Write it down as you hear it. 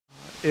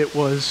it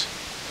was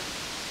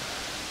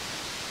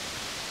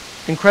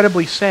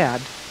incredibly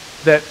sad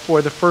that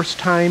for the first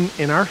time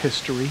in our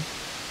history,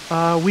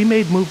 we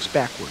made moves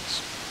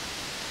backwards.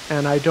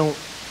 And I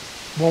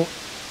won't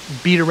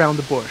beat around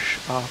the bush.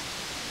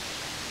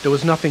 There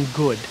was nothing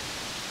good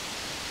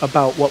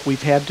about what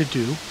we've had to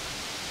do.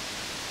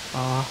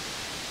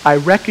 I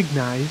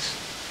recognize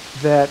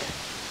that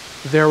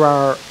there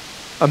are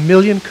a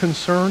million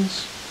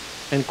concerns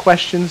and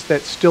questions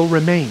that still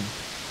remain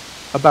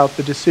about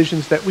the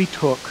decisions that we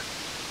took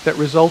that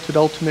resulted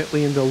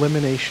ultimately in the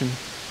elimination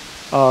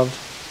of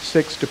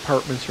 6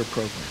 departments or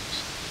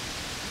programs.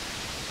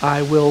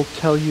 I will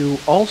tell you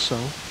also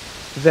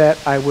that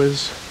I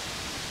was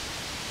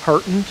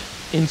heartened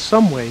in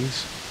some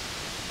ways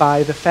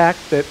by the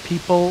fact that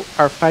people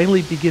are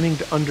finally beginning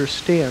to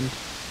understand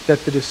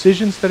that the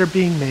decisions that are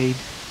being made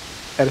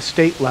at a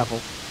state level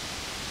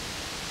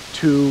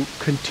to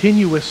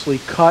continuously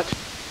cut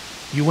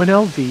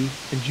UNLV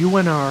and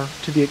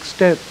UNR to the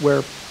extent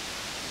where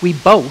we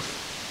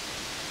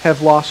both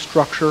have lost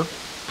structure,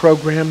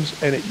 programs,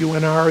 and at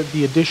UNR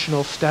the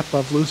additional step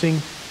of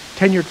losing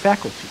tenured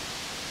faculty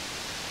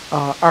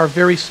are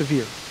very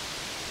severe.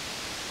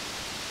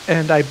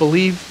 And I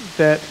believe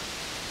that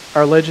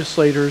our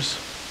legislators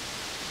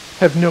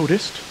have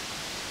noticed,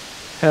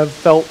 have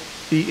felt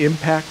the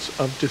impacts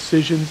of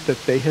decisions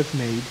that they have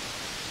made,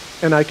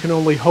 and I can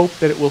only hope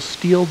that it will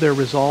steel their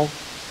resolve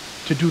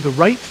to do the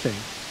right thing,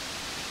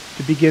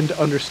 to begin to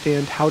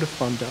understand how to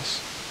fund us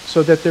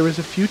so that there is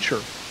a future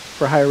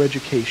for higher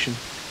education,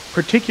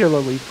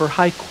 particularly for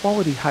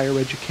high-quality higher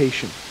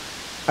education.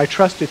 I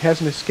trust it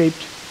hasn't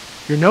escaped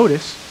your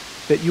notice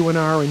that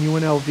UNR and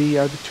UNLV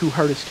are the 2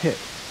 hardest hit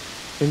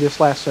in this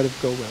last set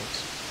of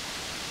go-rounds.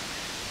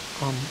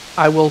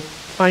 I will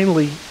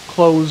finally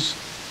close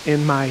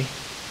in my,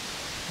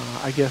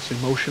 I guess,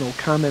 emotional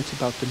comments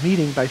about the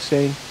meeting by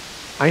saying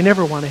I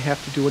never want to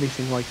have to do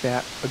anything like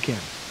that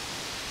again.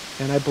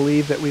 And I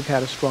believe that we've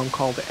had a strong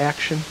call to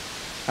action.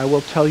 I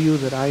will tell you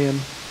that I am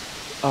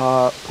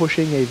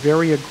pushing a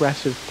very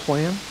aggressive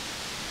plan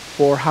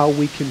for how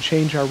we can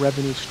change our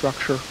revenue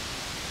structure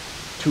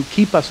to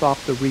keep us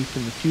off the reef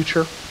in the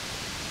future,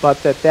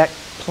 but that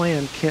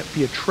plan can't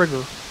be a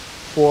trigger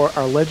for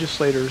our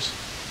legislators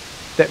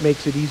that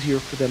makes it easier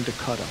for them to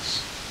cut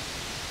us.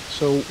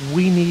 So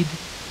we need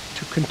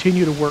to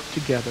continue to work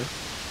together.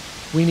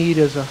 We need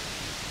as a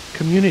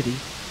community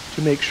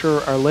to make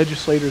sure our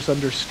legislators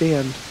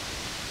understand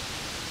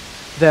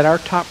that our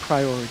top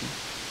priority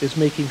is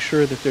making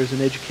sure that there's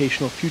an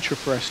educational future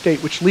for our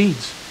state, which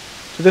leads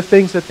to the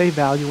things that they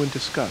value and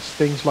discuss,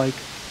 things like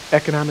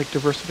economic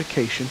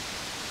diversification,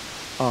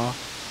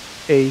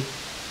 a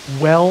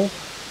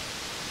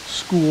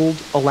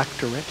well-schooled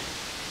electorate,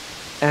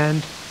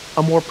 and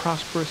a more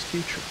prosperous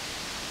future.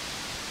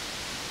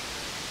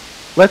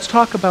 Let's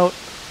talk about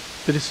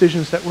the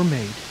decisions that were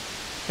made,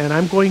 and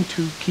I'm going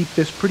to keep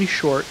this pretty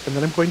short, and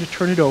then I'm going to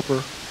turn it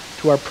over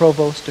to our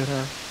provost and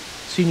our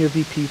Senior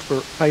VP for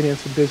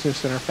Finance and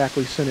Business and our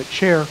Faculty Senate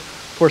Chair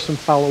for some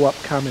follow-up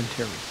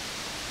commentary.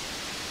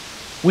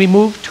 We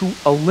moved to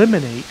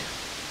eliminate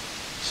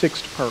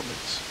 6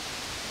 departments.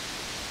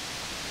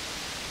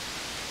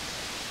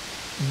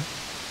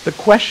 The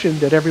question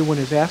that everyone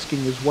is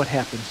asking is what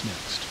happens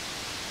next?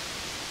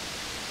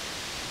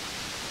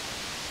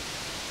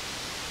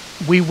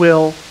 We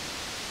will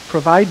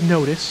provide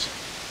notice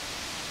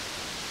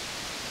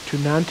to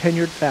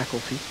non-tenured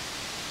faculty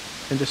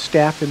and to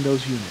staff in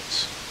those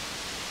units.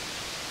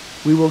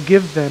 We will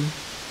give them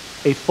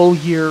a full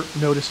year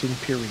noticing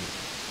period.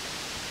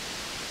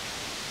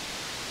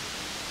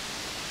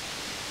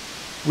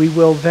 We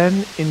will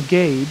then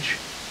engage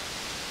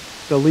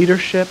the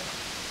leadership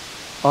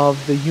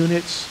of the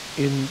units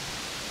in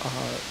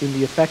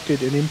the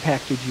affected and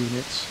impacted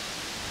units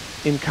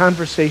in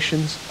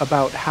conversations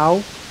about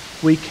how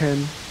we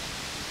can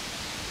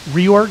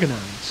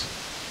reorganize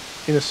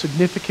in a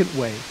significant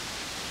way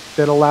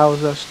that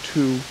allows us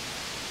to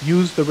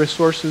use the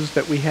resources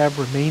that we have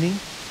remaining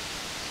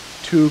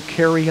to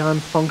carry on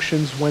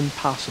functions when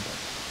possible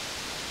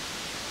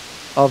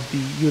of the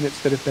units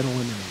that have been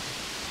eliminated.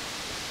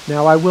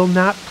 Now, I will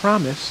not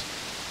promise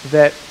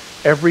that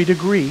every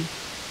degree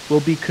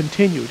will be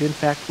continued. In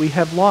fact, we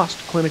have lost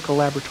clinical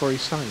laboratory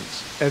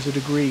science as a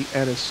degree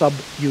and a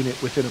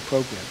sub-unit within a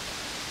program.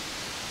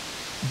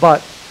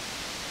 But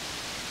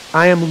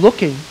I am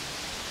looking,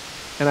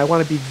 and I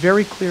want to be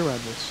very clear on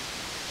this,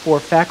 for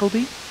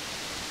faculty,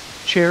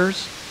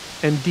 chairs,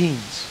 and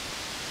deans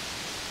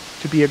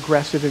to be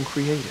aggressive and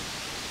creative.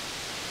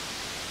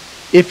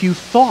 If you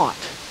thought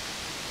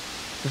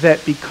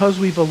that because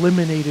we've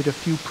eliminated a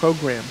few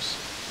programs,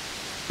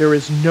 there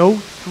is no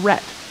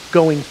threat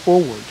going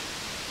forward,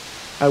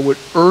 I would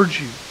urge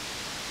you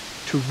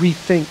to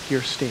rethink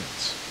your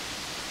stance.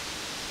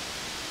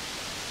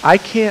 I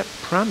can't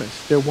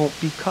promise there won't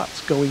be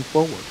cuts going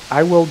forward.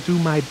 I will do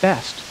my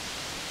best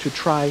to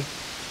try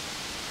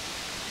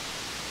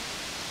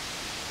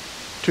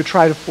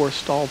to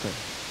forestall them.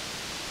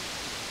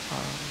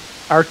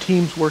 Our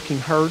team's working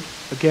hard,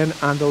 again,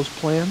 on those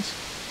plans,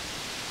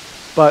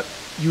 but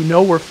You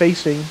know we're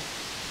facing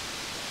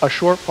a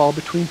shortfall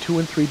between $2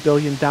 and $3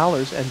 billion,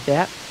 and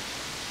that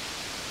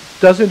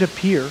doesn't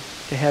appear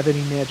to have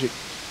any magic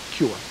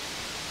cure.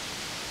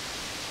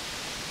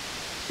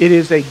 It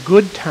is a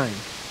good time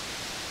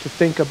to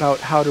think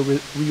about how to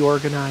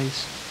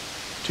reorganize,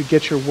 to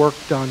get your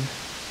work done,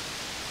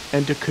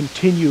 and to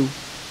continue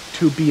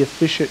to be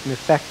efficient and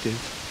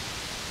effective.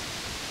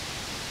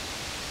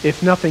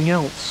 If nothing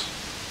else,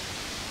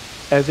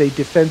 as a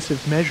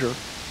defensive measure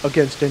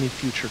against any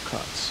future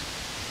cuts.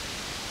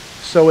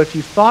 So if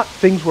you thought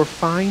things were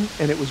fine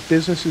and it was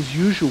business as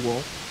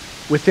usual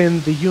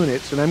within the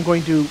units, and I'm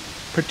going to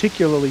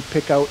particularly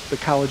pick out the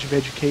College of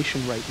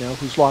Education right now,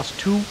 who's lost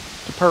 2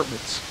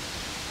 departments.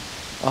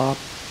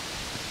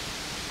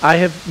 I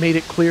have made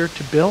it clear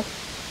to Bill,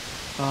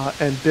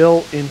 and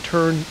Bill in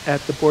turn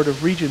at the Board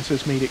of Regents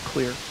has made it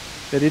clear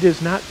that it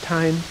is not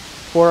time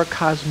for a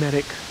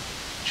cosmetic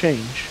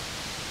change.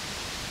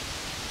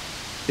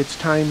 It's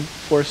time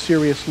for a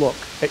serious look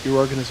at your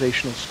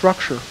organizational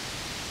structure,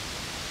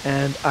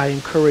 and I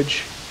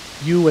encourage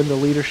you and the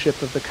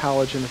leadership of the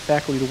college and the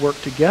faculty to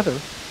work together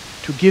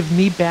to give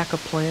me back a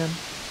plan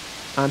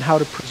on how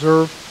to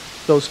preserve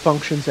those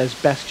functions as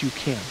best you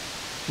can,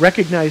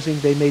 recognizing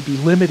they may be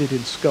limited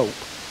in scope,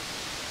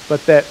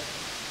 but that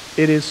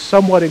it is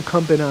somewhat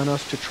incumbent on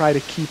us to try to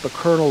keep a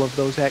kernel of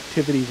those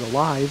activities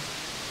alive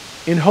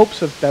in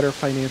hopes of better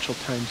financial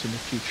times in the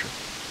future.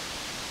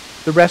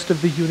 The rest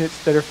of the units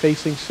that are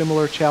facing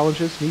similar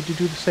challenges need to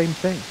do the same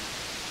thing,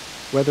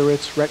 whether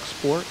it's rec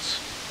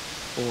sports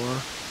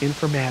or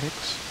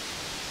informatics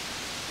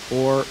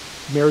or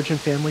marriage and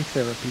family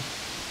therapy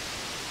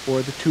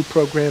or the 2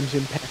 programs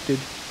impacted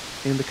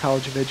in the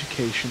College of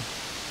Education.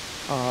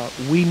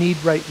 We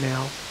need right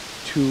now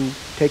to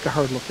take a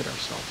hard look at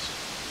ourselves.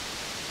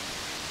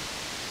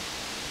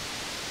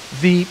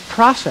 The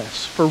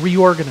process for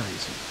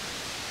reorganizing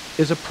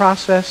is a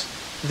process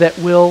that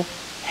will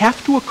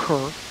have to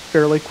occur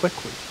fairly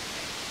quickly.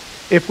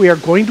 If we are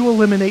going to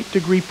eliminate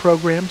degree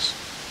programs,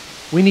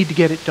 we need to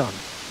get it done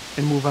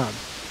and move on.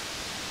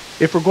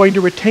 If we're going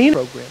to retain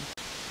programs,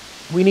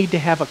 we need to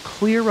have a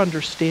clear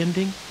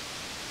understanding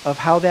of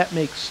how that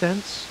makes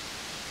sense,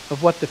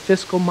 of what the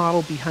fiscal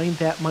model behind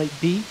that might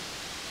be,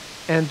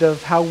 and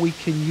of how we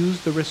can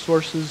use the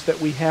resources that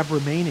we have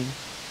remaining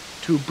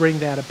to bring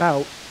that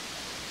about.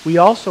 We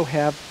also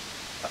have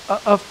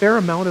a fair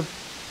amount of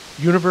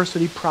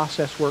university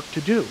process work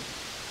to do.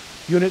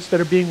 Units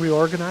that are being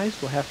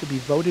reorganized will have to be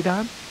voted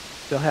on.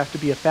 There'll have to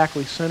be a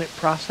faculty senate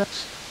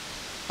process.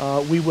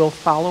 We will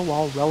follow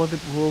all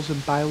relevant rules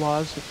and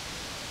bylaws,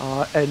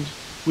 and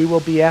we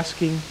will be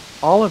asking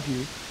all of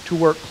you to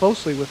work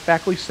closely with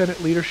faculty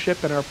senate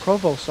leadership and our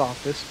provost's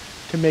office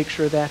to make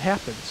sure that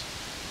happens.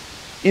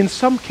 In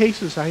some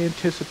cases, I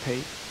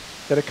anticipate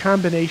that a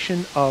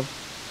combination of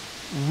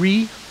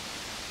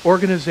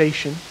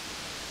reorganization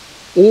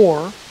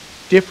or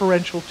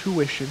differential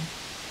tuition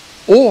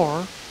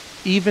or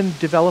even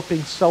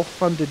developing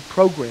self-funded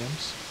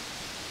programs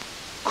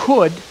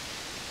could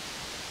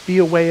be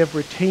a way of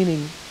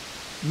retaining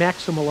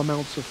maximal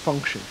amounts of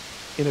function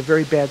in a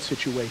very bad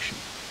situation.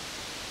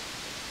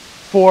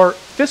 For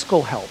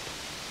fiscal help,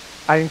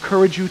 I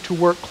encourage you to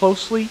work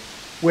closely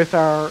with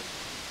our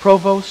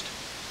provost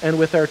and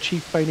with our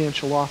chief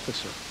financial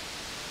officer.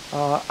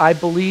 I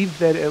believe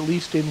that at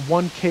least in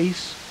one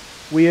case,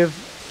 we have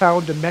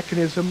found a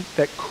mechanism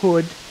that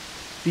could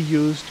be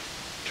used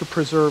to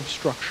preserve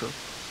structure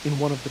in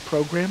one of the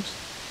programs,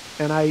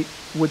 and I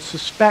would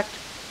suspect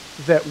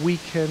that we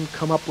can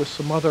come up with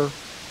some other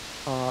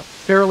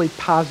fairly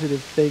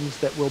positive things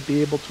that will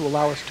be able to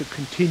allow us to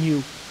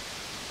continue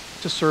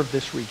to serve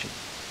this region.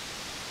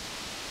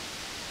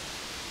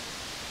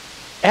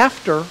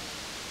 After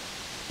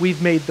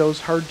we've made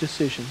those hard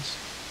decisions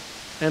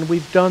and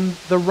we've done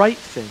the right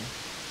thing,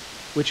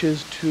 which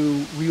is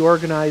to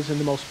reorganize in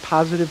the most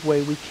positive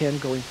way we can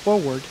going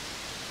forward,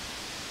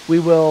 we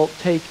will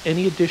take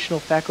any additional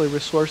faculty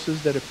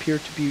resources that appear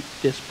to be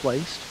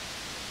displaced,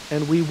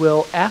 and we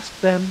will ask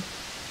them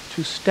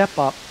to step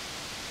up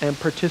and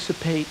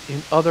participate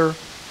in other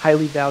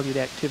highly valued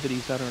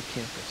activities on our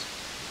campus,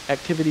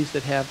 activities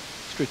that have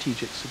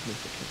strategic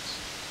significance.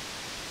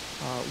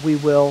 We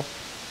will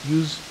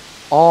use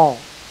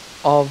all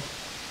of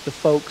the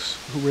folks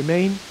who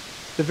remain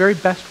the very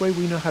best way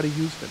we know how to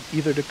use them,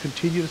 either to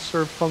continue to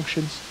serve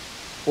functions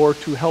or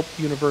to help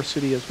the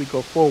university as we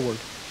go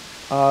forward,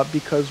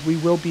 because we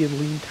will be in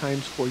lean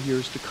times for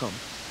years to come.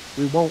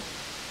 We won't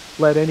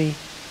let any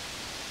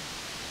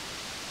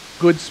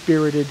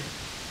good-spirited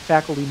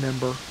faculty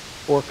member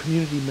or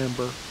community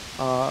member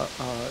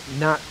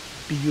not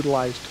be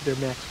utilized to their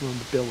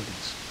maximum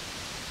abilities.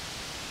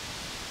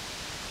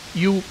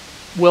 You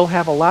will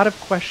have a lot of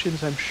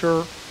questions, I'm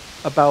sure,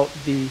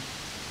 about the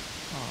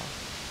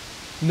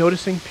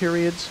noticing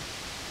periods,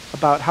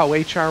 about how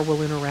HR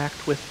will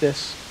interact with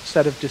this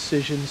set of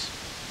decisions,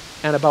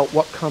 and about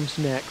what comes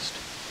next.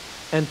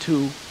 And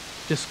to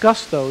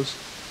discuss those,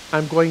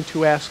 I'm going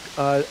to ask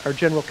our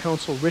General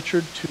Counsel,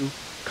 Richard, to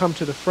come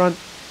to the front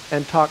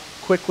and talk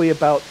quickly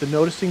about the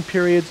noticing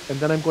periods, and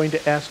then I'm going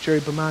to ask Jerry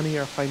Bamani,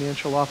 our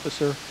financial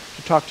officer,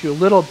 to talk to you a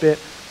little bit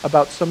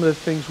about some of the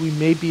things we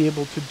may be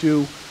able to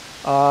do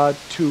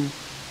to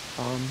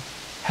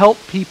help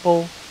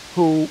people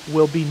who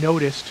will be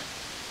noticed,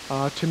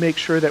 to make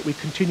sure that we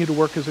continue to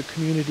work as a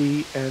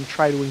community and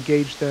try to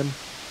engage them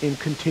in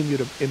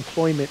continued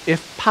employment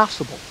if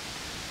possible.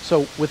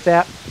 So with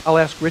that, I'll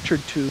ask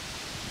Richard to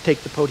take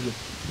the podium.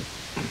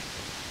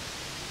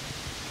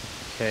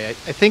 Okay, I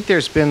think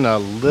there's been a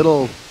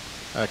little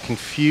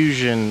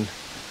confusion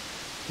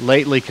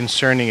lately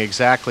concerning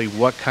exactly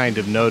what kind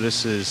of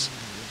notices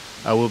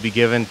will be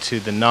given to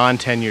the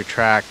non-tenure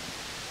track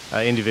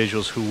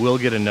individuals who will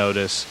get a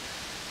notice.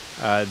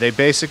 They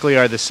basically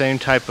are the same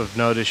type of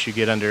notice you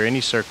get under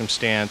any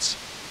circumstance,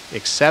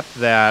 except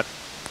that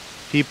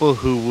people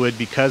who would,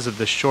 because of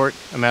the short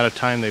amount of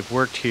time they've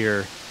worked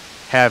here,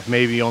 have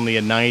maybe only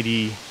a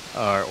 90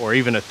 or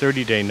even a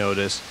 30-day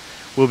notice,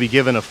 will be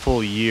given a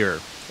full year,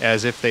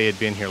 as if they had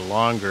been here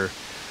longer.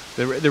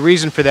 The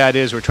reason for that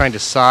is we're trying to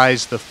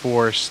size the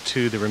force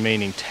to the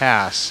remaining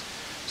tasks.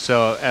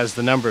 So as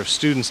the number of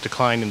students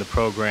decline in the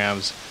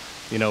programs,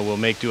 we'll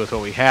make do with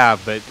what we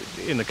have. But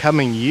in the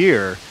coming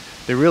year,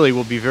 there really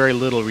will be very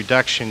little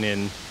reduction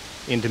in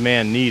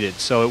demand needed.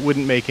 So it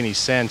wouldn't make any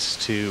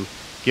sense to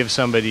give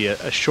somebody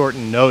a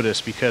shortened notice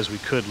because we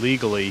could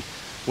legally,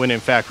 when in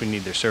fact we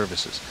need their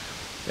services.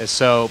 And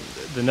so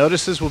the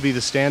notices will be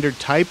the standard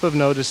type of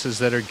notices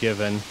that are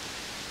given.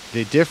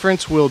 The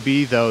difference will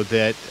be, though,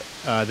 that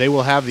they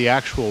will have the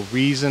actual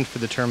reason for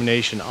the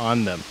termination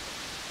on them.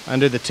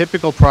 Under the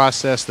typical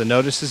process, the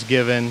notice is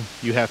given,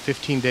 you have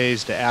 15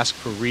 days to ask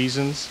for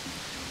reasons,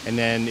 and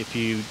then if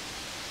you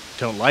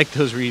don't like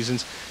those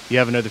reasons, you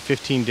have another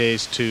 15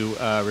 days to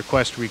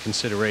request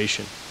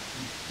reconsideration.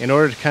 In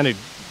order to kind of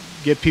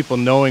get people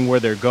knowing where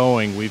they're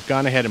going, we've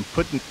gone ahead and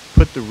put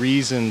the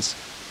reasons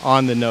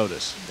on the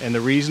notice. And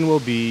the reason will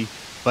be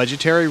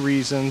budgetary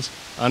reasons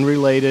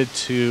unrelated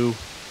to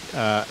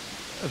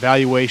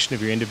evaluation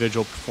of your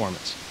individual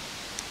performance.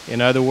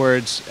 In other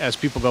words, as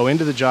people go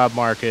into the job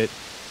market,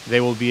 they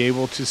will be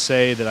able to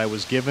say that I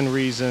was given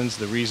reasons,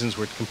 the reasons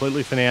were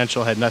completely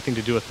financial, had nothing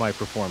to do with my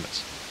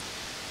performance.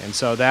 And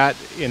so that,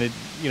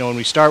 when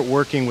we start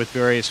working with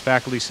various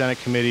faculty senate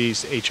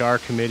committees, HR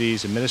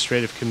committees,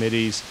 administrative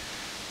committees,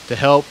 to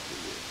help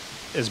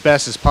as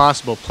best as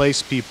possible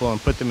place people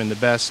and put them in the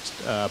best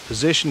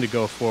position to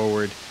go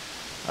forward,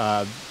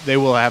 they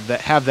will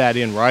have that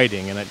in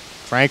writing. And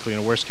frankly, in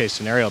a worst case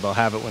scenario, they'll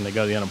have it when they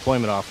go to the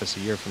unemployment office a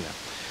year from now.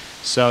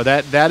 So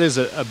that is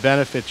a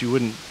benefit you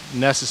wouldn't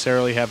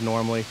necessarily have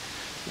normally.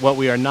 What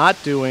we are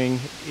not doing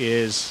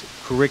is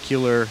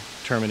curricular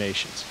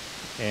terminations.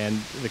 And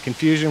the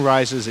confusion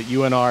rises that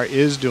UNR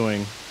is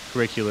doing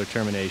curricular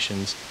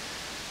terminations.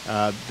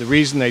 The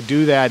reason they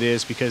do that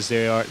is because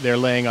they're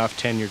laying off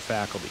tenured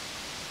faculty.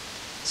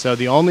 So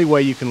the only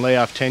way you can lay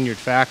off tenured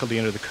faculty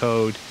under the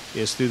code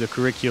is through the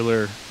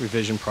curricular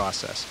revision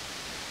process.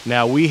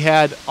 Now, we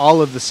had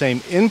all of the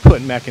same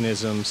input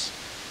mechanisms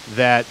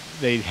that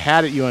they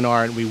had at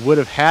UNR and we would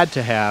have had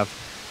to have,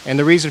 and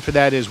the reason for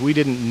that is we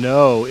didn't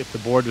know if the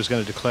board was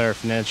going to declare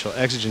financial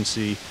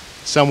exigency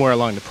somewhere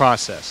along the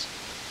process.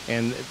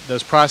 And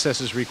those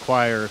processes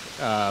require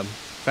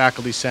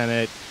faculty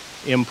senate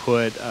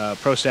input,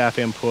 pro-staff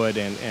input,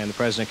 and the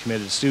president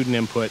committed student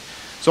input.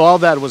 So all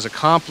that was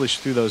accomplished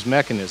through those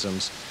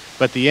mechanisms,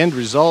 but the end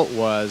result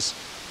was,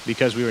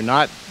 because we were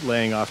not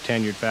laying off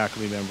tenured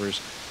faculty members,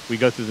 we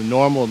go through the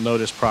normal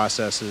notice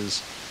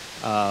processes.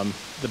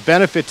 The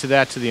benefit to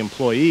that to the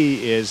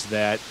employee is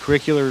that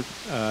curricular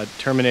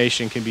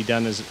termination can be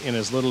done in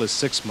as little as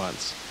 6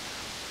 months.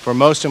 For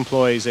most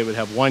employees, they would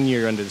have 1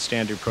 year under the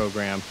standard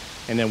program,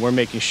 and then we're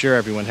making sure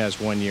everyone has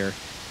 1 year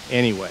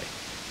anyway.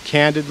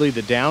 Candidly,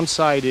 the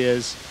downside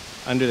is,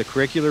 under the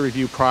curricular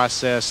review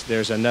process,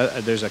 there's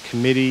a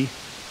committee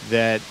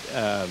that,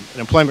 an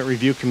employment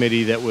review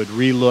committee that would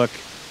relook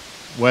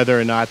whether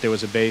or not there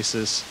was a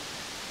basis,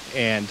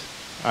 and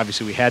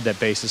obviously we had that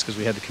basis because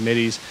we had the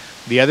committees.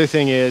 The other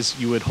thing is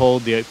you would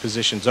hold the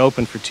positions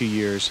open for 2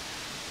 years.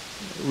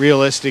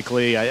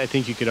 Realistically, I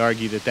think you could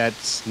argue that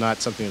that's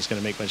not something that's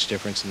going to make much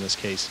difference in this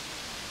case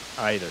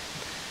either.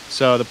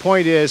 So the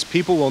point is,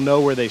 people will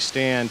know where they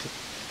stand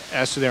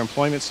as to their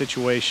employment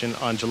situation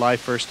on July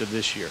 1st of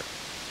this year.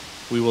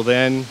 We will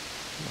then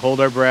hold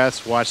our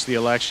breaths, watch the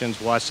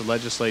elections, watch the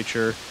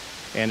legislature,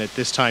 and at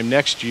this time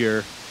next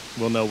year,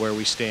 we'll know where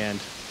we stand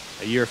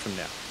a year from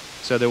now.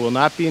 So there will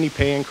not be any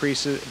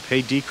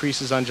pay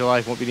decreases on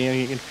July. There won't be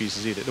any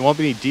increases either. There won't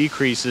be any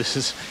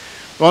decreases.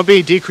 There won't be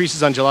any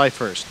decreases on July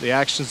 1st. The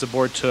actions the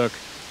board took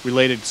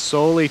related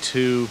solely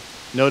to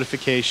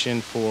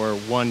notification for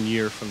 1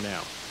 year from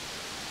now.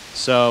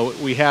 So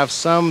we have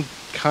some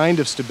kind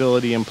of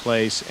stability in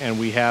place, and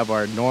we have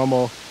our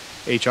normal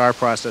HR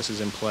processes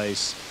in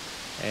place,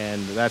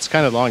 and that's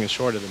kind of long and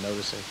short of the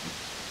noticing.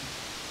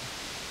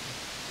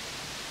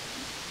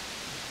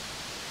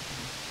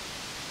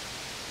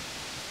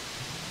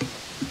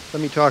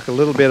 Let me talk a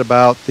little bit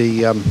about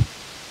the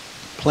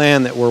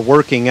plan that we're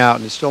working out,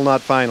 and it's still not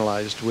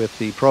finalized with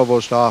the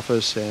Provost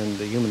Office and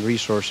the Human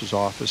Resources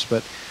Office.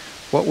 But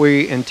what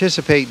we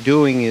anticipate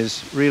doing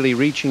is really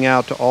reaching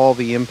out to all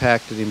the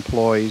impacted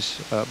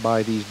employees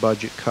by these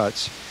budget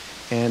cuts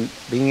and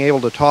being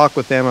able to talk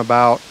with them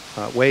about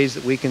ways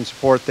that we can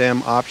support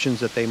them, options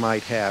that they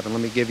might have. And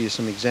let me give you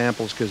some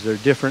examples because they're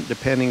different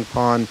depending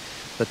upon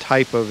the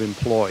type of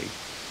employee.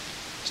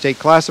 State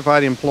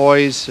classified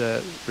employees,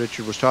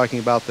 Richard was talking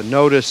about the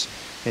notice,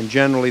 and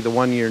generally the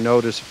one-year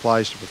notice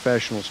applies to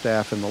professional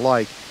staff and the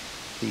like.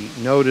 The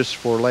notice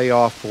for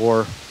layoff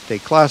for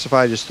state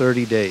classified is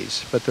 30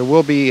 days, but there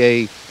will be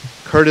a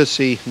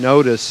courtesy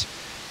notice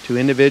to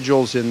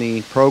individuals in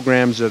the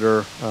programs that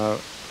are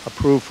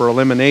approved for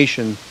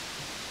elimination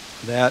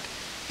that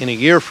in a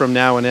year from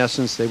now, in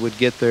essence, they would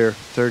get their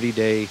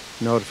 30-day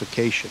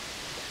notification.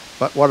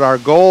 But what our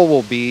goal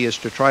will be is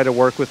to try to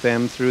work with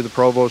them through the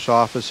Provost's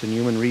Office and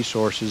Human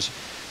Resources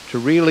to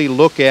really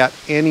look at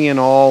any and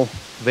all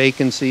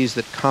vacancies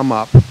that come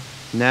up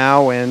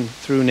now and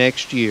through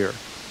next year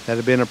that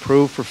have been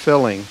approved for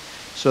filling,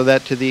 so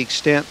that to the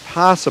extent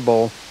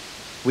possible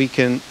we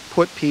can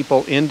put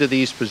people into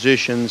these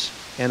positions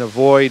and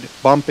avoid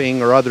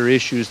bumping or other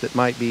issues that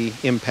might be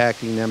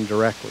impacting them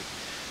directly.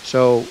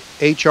 So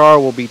HR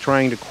will be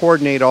trying to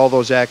coordinate all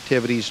those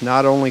activities,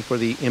 not only for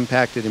the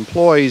impacted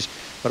employees,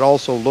 but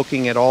also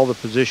looking at all the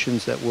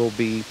positions that will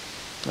be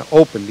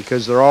open,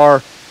 because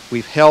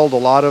we've held a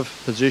lot of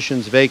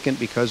positions vacant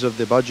because of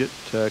the budget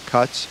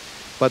cuts,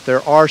 but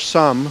there are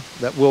some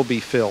that will be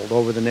filled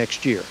over the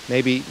next year.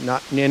 Maybe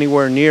not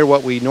anywhere near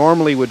what we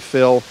normally would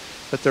fill,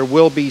 but there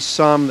will be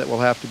some that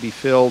will have to be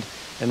filled,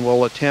 and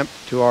we'll attempt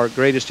to the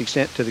greatest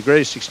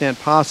extent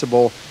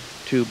possible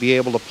to be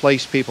able to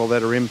place people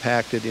that are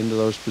impacted into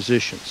those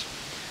positions.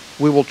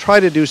 We will try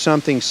to do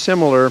something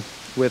similar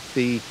with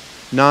the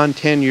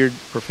non-tenured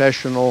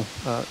professional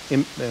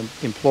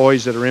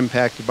employees that are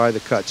impacted by the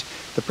cuts.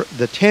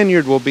 The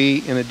tenured will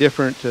be in a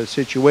different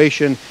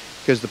situation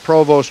because the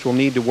provost will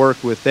need to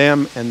work with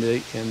them and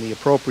the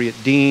appropriate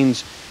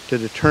deans to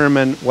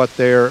determine what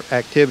their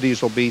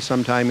activities will be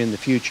sometime in the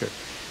future.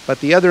 But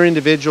the other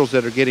individuals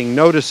that are getting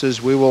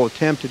notices, we will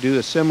attempt to do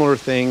a similar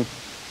thing,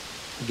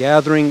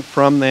 gathering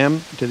from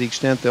them, to the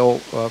extent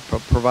they'll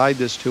provide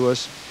this to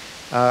us,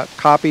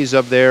 copies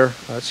of their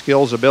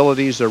skills,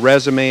 abilities, their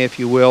resume, if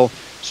you will,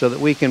 so that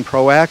we can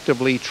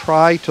proactively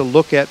try to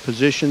look at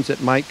positions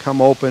that might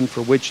come open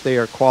for which they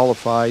are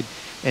qualified,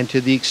 and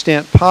to the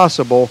extent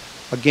possible,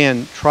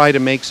 again, try to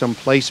make some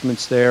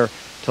placements there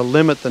to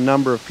limit the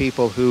number of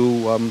people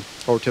who,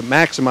 or to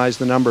maximize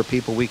the number of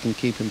people we can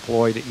keep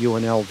employed at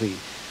UNLV.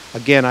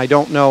 Again, I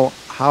don't know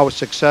how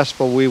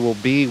successful we will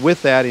be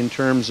with that in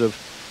terms of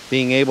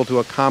being able to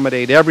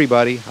accommodate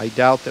everybody. I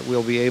doubt that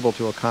we'll be able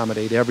to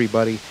accommodate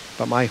everybody,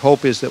 but my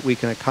hope is that we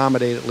can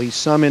accommodate at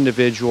least some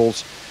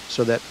individuals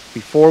so that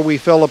before we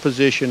fill a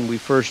position, we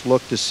first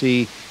look to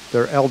see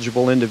they're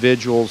eligible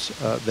individuals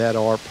that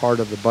are part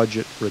of the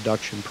budget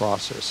reduction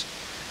process.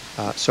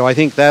 So I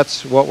think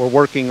that's what we're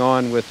working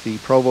on with the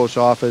Provost's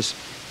Office,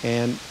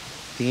 and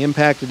the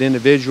impacted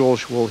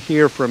individuals will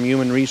hear from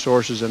Human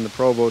Resources and the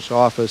Provost's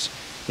Office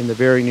in the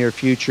very near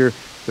future.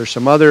 There's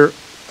some other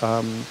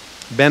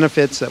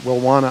benefits that we'll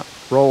want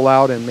to roll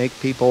out and make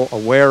people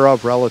aware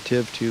of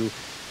relative to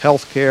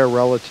health care,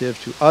 relative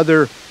to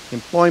other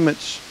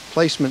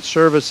placement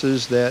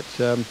services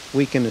that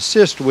we can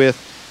assist with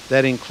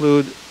that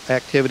include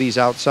activities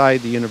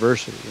outside the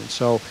university. And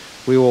so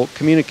we will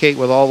communicate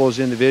with all those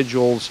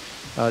individuals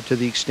to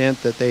the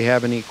extent that they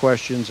have any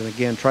questions, and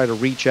again, try to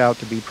reach out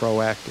to be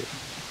proactive.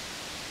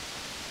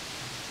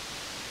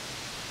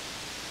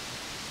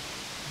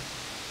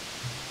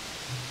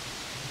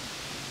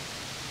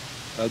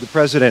 The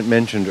President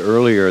mentioned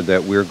earlier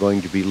that we're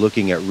going to be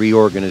looking at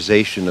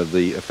reorganization of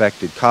the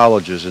affected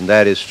colleges, and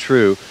that is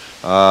true.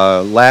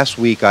 Last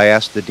week I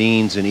asked the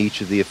deans in each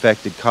of the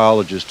affected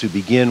colleges to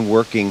begin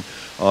working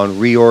on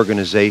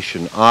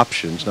reorganization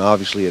options. Now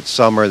obviously it's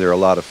summer, there are a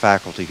lot of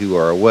faculty who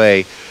are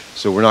away,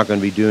 so we're not going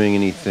to be doing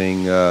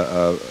anything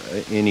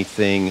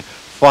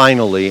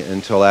finally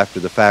until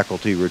after the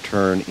faculty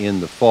return in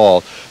the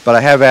fall. But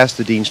I have asked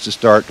the deans to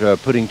start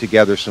putting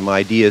together some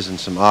ideas and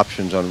some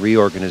options on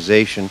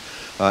reorganization,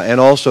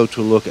 and also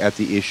to look at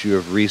the issue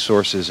of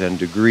resources and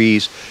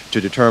degrees to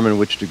determine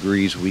which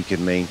degrees we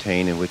can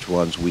maintain and which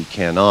ones we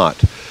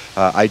cannot.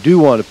 I do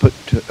want to put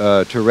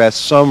to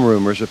rest some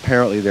rumors.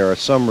 Apparently there are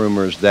some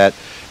rumors that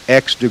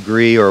X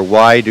degree or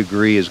Y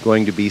degree is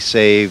going to be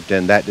saved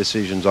and that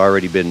decision's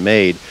already been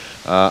made.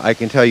 I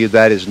can tell you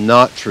that is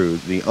not true.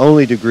 The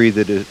only degree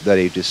that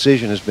a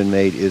decision has been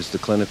made is the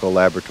Clinical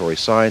Laboratory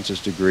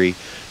Sciences degree,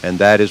 and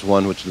that is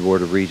one which the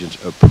Board of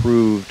Regents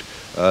approved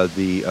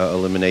the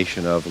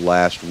elimination of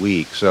last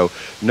week. So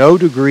no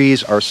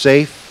degrees are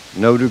safe.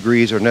 No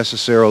degrees are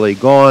necessarily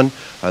gone.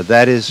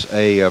 That is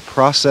a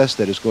process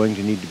that is going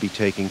to need to be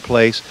taking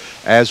place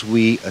as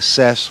we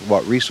assess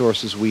what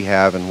resources we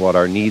have and what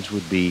our needs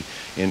would be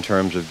in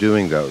terms of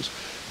doing those.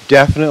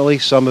 Definitely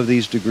some of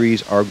these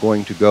degrees are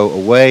going to go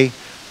away,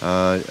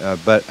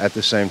 but at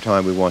the same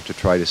time we want to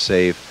try to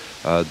save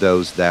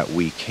those that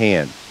we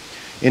can.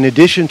 In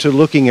addition to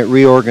looking at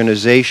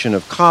reorganization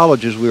of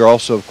colleges, we are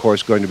also, of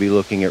course, going to be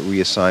looking at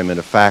reassignment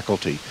of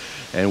faculty.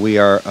 And we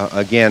are,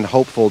 again,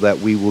 hopeful that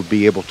we will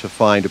be able to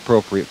find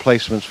appropriate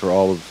placements for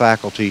all of the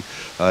faculty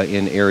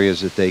in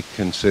areas that they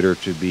consider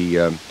to be,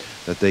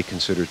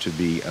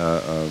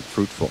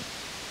 fruitful.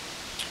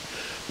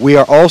 We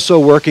are also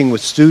working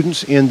with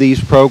students in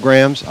these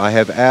programs. I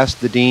have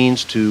asked the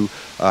deans to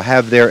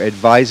have their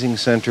advising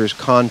centers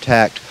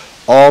contact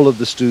all of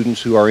the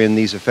students who are in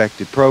these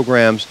affected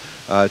programs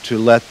to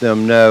let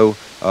them know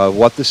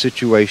what the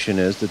situation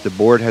is, that the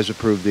board has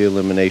approved the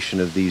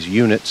elimination of these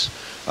units,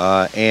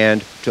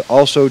 and to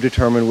also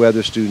determine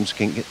whether students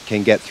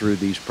can get through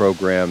these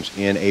programs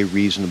in a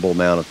reasonable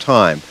amount of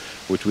time,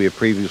 which we have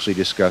previously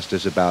discussed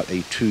as about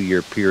a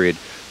 2-year period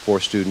for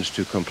students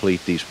to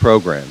complete these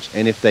programs.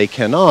 And if they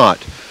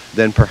cannot,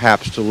 then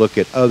perhaps to look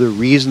at other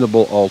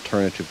reasonable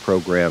alternative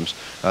programs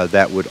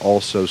that would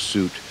also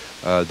suit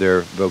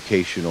their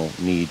vocational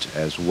needs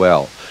as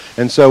well.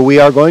 And so we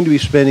are going to be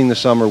spending the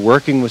summer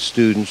working with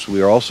students.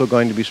 We are also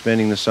going to be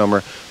spending the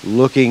summer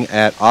looking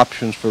at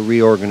options for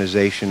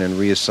reorganization and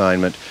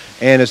reassignment,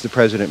 and as the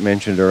President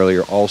mentioned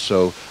earlier,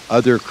 also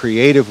other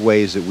creative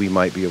ways that we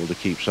might be able to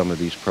keep some of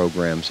these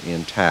programs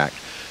intact.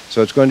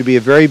 So it's going to be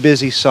a very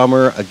busy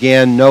summer.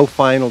 Again, no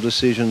final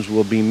decisions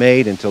will be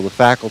made until the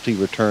faculty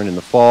return in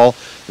the fall.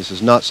 This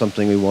is not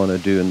something we want to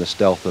do in the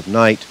stealth of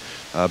night.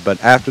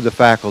 But after the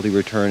faculty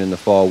return in the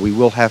fall, we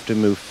will have to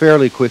move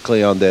fairly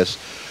quickly on this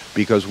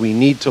because we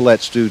need to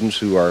let students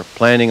who are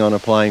planning on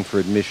applying for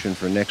admission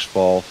for next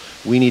fall,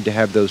 we need to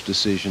have those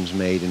decisions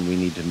made and we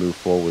need to move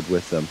forward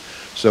with them.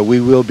 So we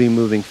will be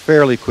moving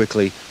fairly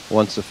quickly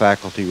once the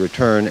faculty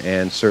return,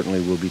 and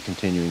certainly we'll be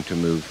continuing to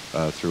move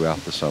throughout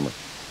the summer.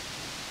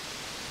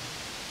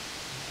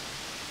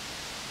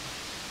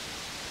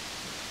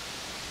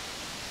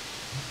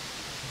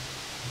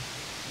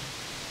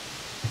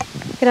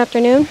 Good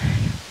afternoon.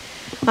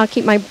 I'll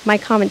keep my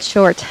comments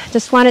short.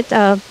 Just wanted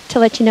to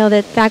let you know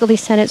that Faculty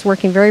Senate is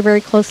working very,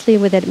 very closely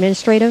with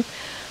administration,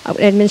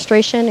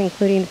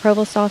 including the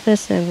Provost's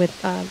office and with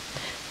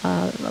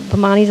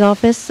Bomani's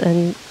office,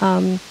 and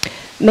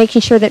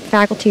making sure that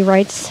faculty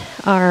rights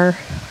are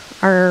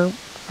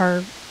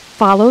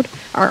followed,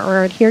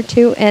 are adhered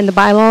to, and the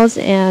bylaws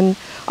and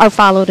are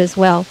followed as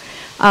well.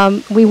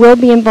 We will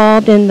be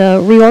involved in the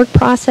reorg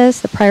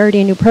process. The Priority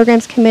and New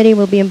Programs Committee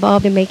will be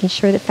involved in making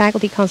sure that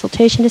faculty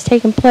consultation has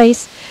taken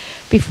place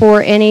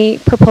before any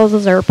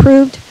proposals are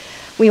approved.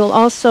 We will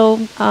also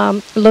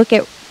look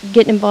at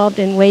getting involved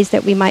in ways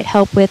that we might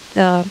help with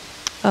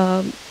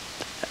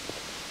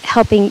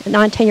helping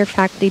non-tenured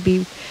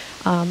faculty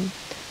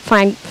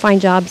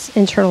find jobs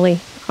internally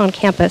on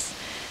campus.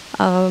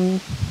 I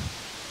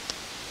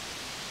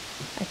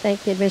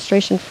thank the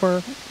administration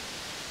for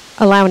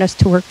allowing us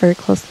to work very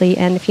closely.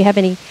 And if you have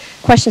any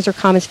questions or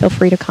comments, feel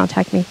free to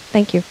contact me.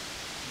 Thank you.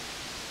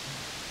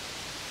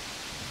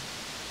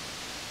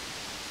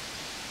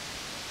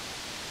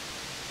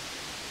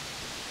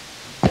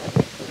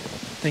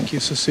 Thank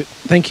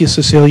you,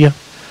 Cecilia.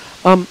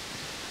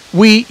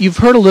 You've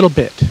heard a little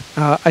bit.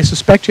 I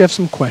suspect you have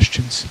some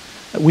questions.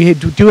 We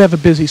do have a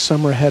busy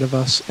summer ahead of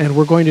us, and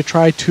we're going to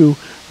try to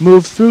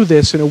move through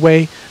this in a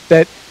way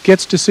that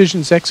gets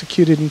decisions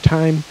executed in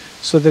time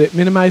so that it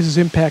minimizes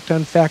impact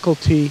on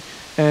faculty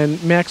and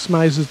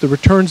maximizes the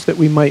returns that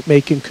we might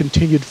make in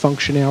continued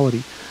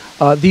functionality.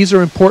 These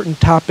are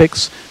important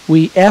topics.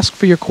 We ask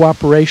for your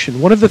cooperation.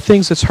 One of the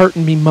things that's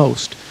hurting me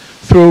most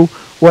through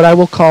what I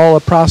will call a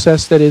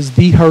process that is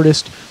the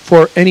hardest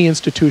for any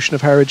institution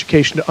of higher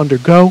education to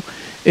undergo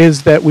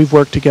is that we've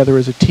worked together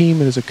as a team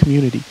and as a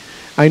community.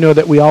 I know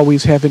that we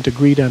always haven't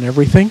agreed on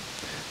everything.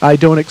 I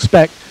don't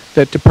expect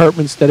that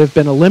departments that have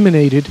been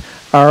eliminated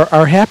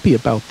are happy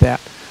about that.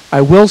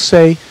 I will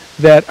say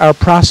that our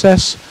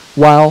process,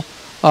 while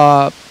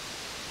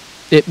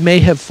it may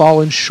have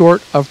fallen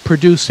short of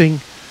producing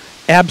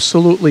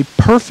absolutely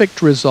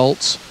perfect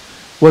results,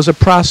 was a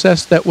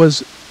process that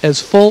was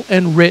as full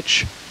and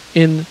rich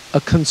in a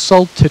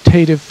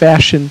consultative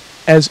fashion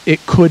as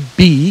it could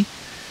be,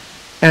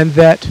 and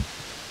that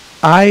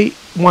I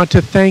want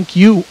to thank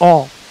you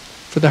all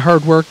for the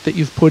hard work that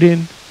you've put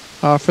in,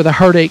 for the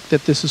heartache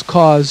that this has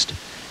caused,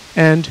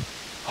 and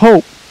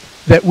hope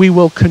that we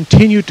will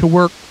continue to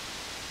work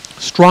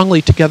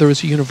strongly together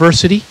as a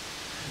university,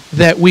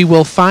 that we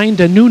will find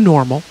a new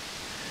normal,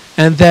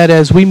 and that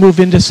as we move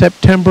into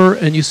September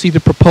and you see the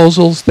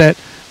proposals that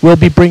we'll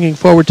be bringing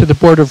forward to the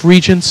Board of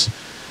Regents,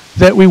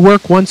 that we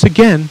work once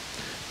again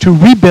to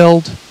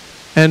rebuild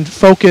and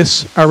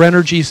focus our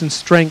energies and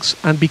strengths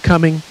on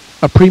becoming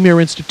a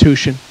premier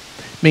institution,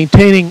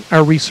 maintaining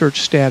our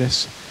research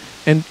status,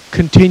 and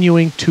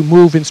continuing to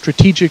move in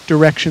strategic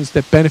directions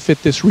that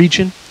benefit this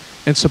region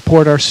and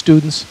support our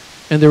students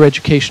and their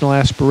educational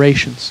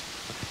aspirations.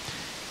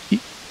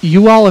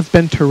 You all have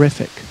been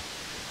terrific,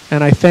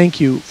 and I thank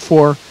you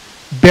for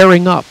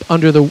bearing up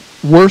under the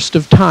worst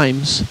of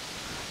times,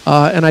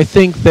 and I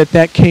think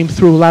that came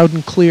through loud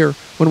and clear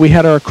when we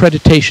had our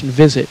accreditation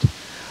visit.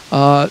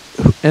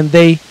 And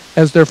they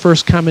as their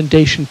first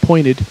commendation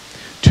pointed,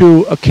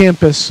 to a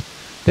campus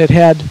that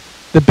had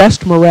the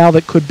best morale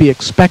that could be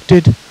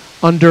expected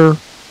under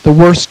the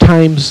worst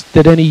times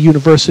that any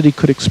university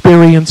could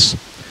experience,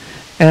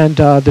 and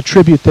the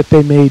tribute that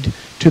they made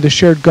to the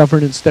shared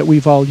governance that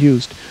we've all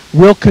used.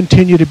 We'll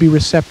continue to be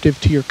receptive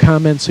to your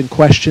comments and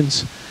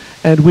questions,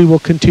 and we will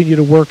continue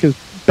to work as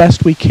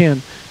best we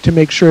can to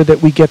make sure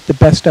that we get the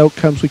best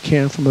outcomes we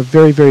can from a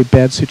very, very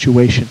bad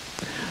situation.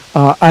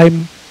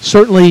 I'm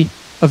certainly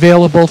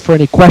available for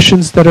any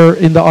questions that are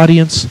in the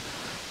audience,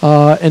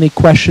 any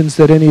questions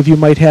that any of you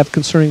might have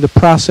concerning the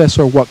process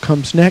or what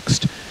comes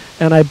next,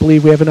 and I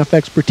believe we have enough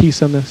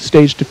expertise on the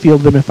stage to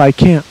field them if I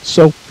can't.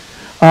 So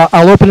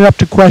I'll open it up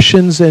to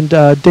questions, and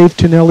Dave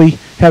Tonelli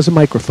has a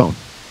microphone.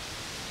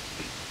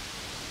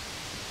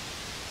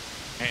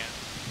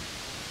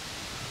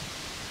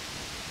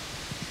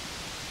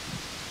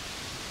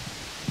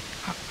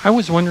 I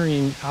was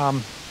wondering,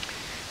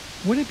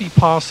 would it be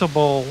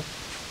possible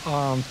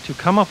to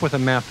come up with a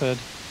method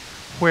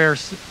where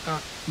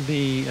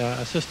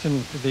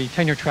the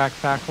tenure track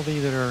faculty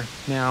that are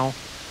now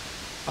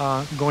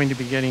going to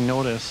be getting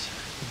notice,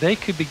 they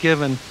could be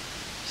given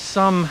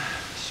some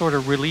sort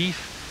of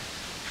relief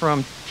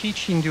from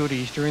teaching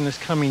duties during this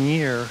coming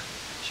year,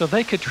 so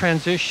they could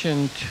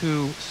transition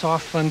to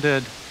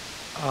soft-funded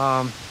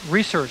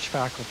research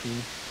faculty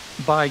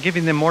by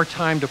giving them more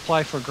time to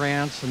apply for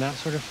grants and that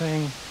sort of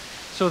thing,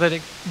 so that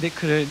it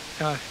could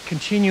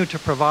continue to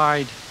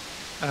provide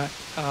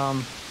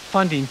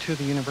funding to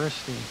the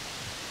university.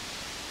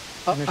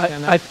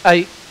 Understand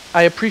that?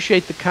 I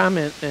appreciate the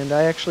comment, and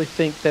I actually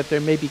think that there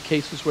may be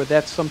cases where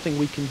that's something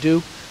we can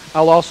do.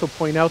 I'll also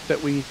point out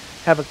that we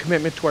have a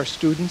commitment to our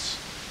students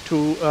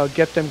to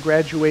get them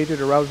graduated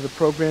or out of the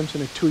programs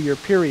in a 2-year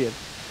period.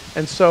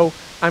 And so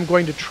I'm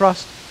going to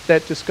trust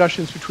that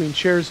discussions between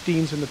chairs,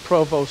 deans, and the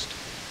provost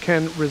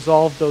can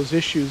resolve those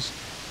issues,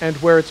 and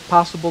where it's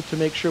possible to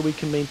make sure we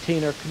can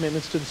maintain our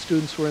commitments to the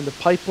students who are in the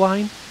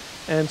pipeline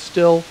and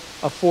still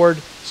afford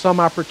some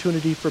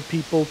opportunity for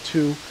people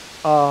to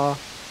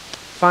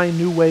find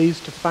new ways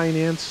to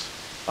finance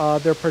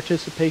their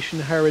participation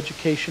in higher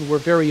education. We're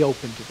very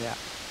open to that.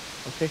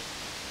 Okay?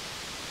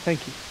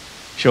 Thank you.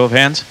 Show of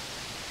hands.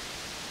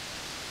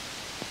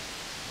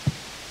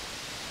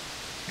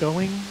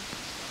 Going.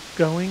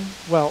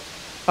 Well,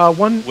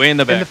 one way in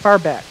the back. In the far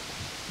back.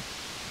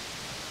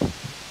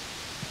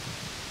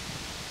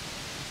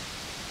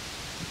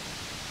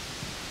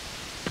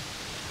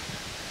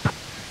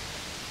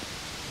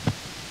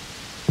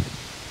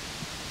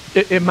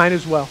 It might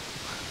as well.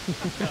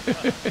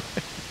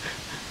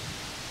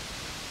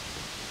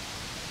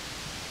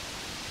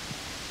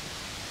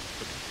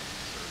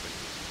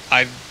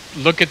 I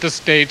look at the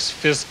state's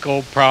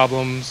fiscal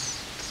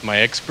problems. It's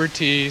my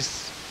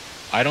expertise.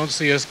 I don't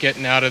see us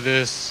getting out of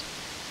this.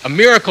 A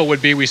miracle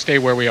would be we stay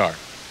where we are,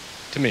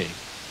 to me.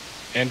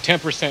 And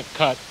 10%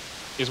 cut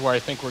is where I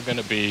think we're going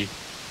to be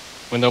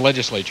when the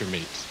legislature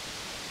meets.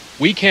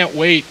 We can't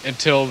wait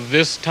until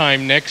this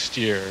time next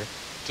year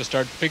to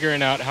start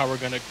figuring out how we're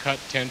going to cut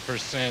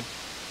 10%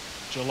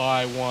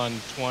 July 1,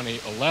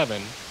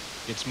 2011.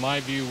 It's my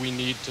view we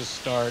need to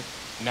start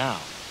now.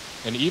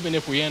 And even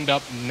if we end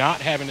up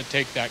not having to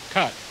take that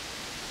cut,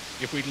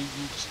 if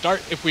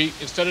we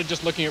instead of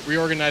just looking at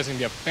reorganizing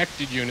the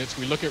affected units,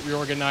 we look at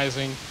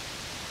reorganizing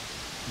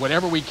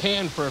whatever we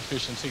can for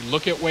efficiency,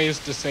 look at ways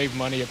to save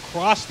money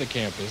across the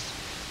campus,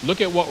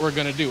 look at what we're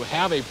going to do,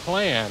 have a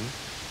plan.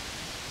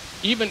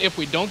 Even if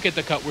we don't get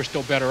the cut, we're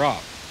still better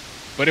off.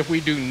 But if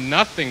we do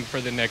nothing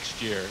for the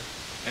next year,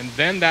 and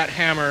then that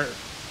hammer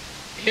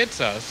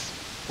hits us,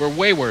 we're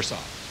way worse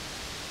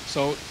off.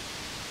 So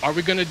are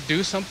we going to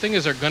do something?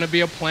 Is there going to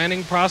be a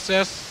planning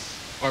process?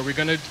 Are we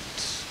going to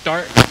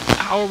start?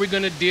 How are we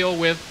going to deal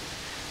with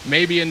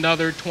maybe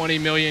another 20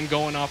 million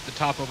going off the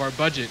top of our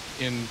budget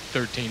in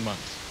 13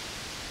 months?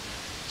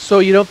 So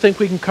you don't think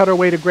we can cut our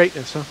way to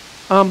greatness,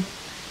 huh?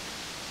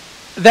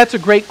 That's a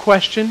great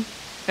question,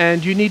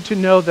 and you need to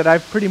know that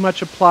I've pretty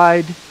much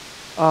applied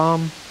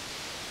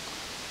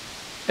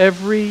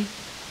every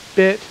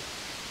bit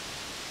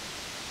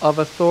of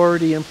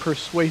authority and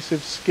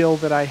persuasive skill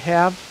that I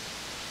have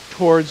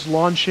towards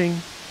launching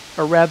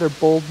a rather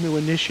bold new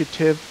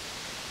initiative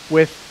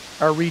with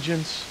our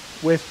regents,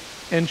 with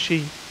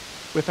NSHE,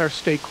 with our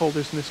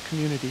stakeholders in this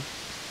community.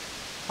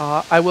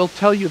 I will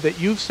tell you that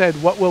you've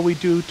said, what will we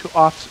do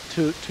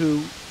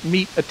to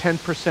meet a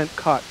 10%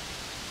 cut?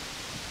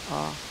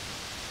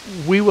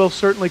 We will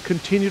certainly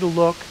continue to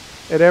look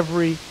at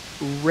every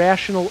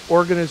rational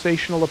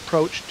organizational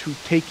approach to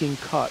taking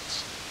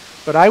cuts.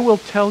 But I will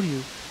tell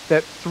you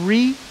that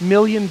 $3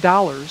 million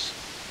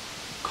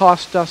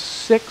cost us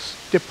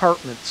 6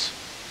 departments.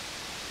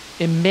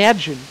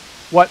 Imagine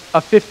what a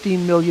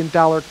 $15 million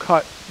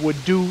cut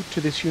would do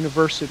to this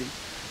university.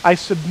 I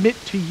submit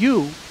to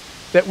you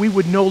that we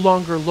would no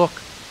longer look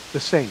the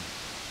same.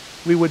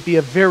 We would be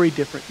a very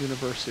different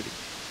university.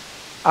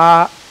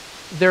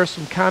 There are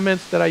some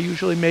comments that I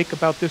usually make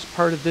about this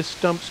part of this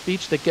stump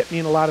speech that get me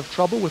in a lot of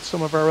trouble with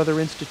some of our other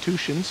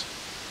institutions,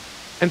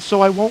 and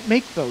so I won't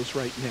make those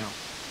right now.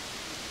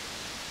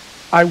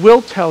 I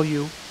will tell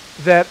you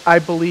that I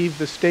believe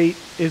the state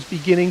is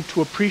beginning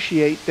to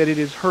appreciate that it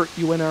has hurt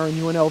UNR and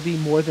UNLV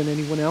more than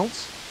anyone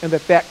else, and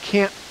that that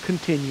can't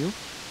continue.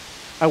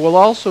 I will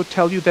also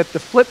tell you that the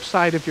flip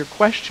side of your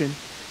question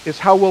is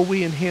how will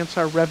we enhance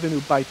our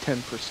revenue by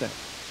 10%?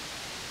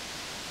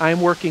 I'm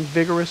working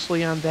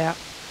vigorously on that.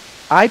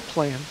 I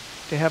plan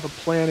to have a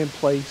plan in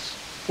place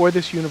for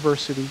this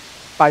university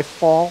by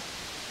fall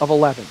of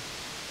 11.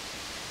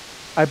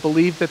 I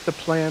believe that the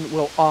plan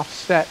will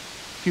offset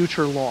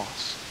future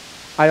loss.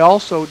 I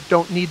also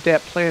don't need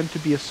that plan to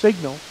be a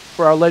signal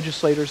for our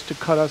legislators to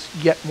cut us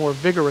yet more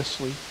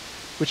vigorously,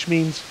 which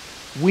means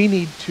we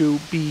need to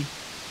be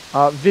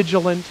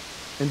vigilant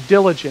and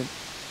diligent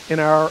in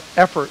our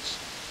efforts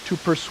to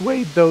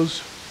persuade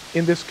those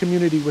in this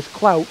community with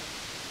clout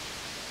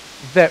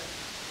that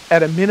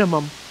at a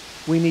minimum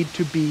we need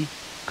to be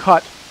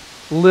cut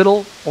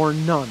little or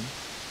none.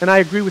 And I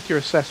agree with your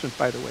assessment,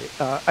 by the way.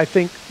 I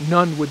think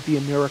none would be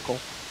a miracle,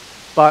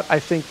 but I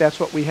think that's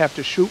what we have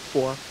to shoot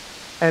for.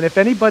 And if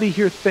anybody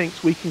here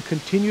thinks we can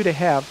continue to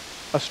have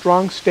a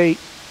strong state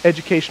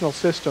educational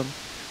system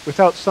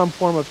without some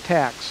form of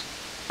tax,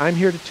 I'm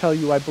here to tell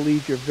you I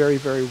believe you're very,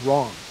 very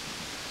wrong.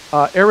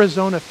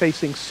 Arizona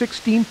facing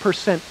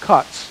 16%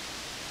 cuts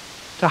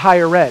to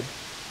higher ed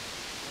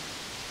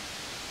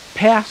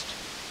passed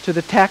to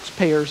the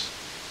taxpayers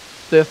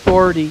the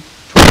authority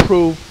to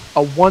approve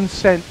a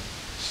 1-cent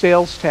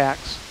sales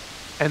tax,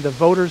 and the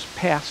voters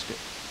passed it.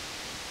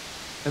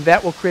 And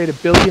that will create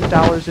 $1 billion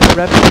in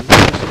revenue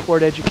to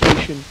support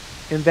education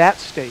in that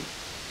state.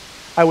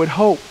 I would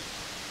hope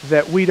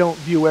that we don't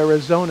view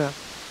Arizona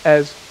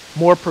as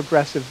more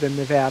progressive than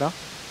Nevada,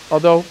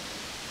 although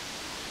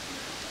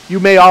you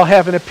may all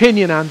have an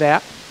opinion on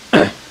that.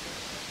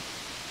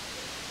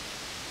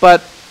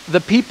 But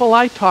the people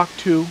I talk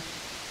to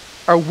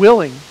are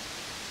willing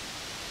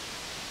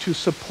to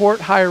support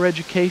higher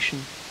education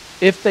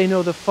if they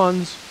know the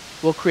funds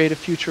will create a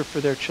future for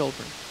their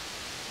children.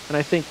 And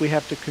I think we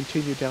have to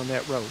continue down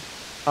that road.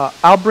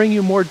 I'll bring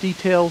you more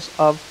details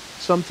of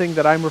something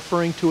that I'm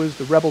referring to as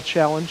the Rebel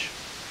Challenge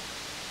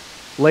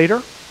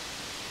later.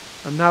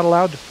 I'm not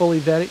allowed to fully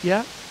vet it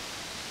yet,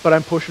 but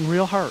I'm pushing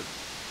real hard.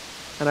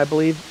 And I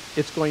believe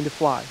it's going to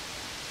fly.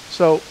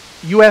 So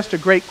you asked a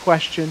great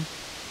question,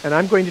 and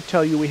I'm going to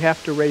tell you we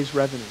have to raise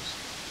revenues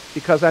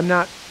because I'm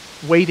not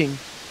waiting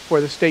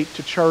for the state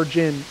to charge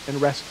in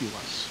and rescue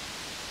us.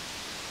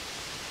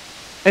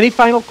 Any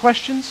final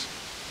questions?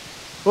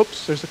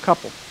 Oops, there's a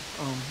couple.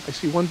 I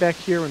see one back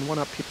here and one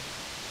up here.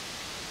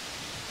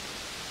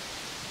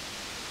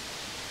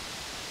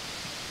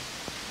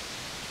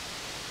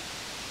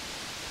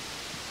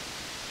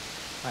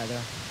 Hi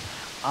there.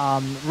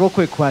 Real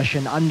quick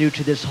question. I'm new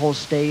to this whole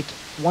state.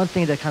 One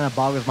thing that kind of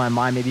boggles my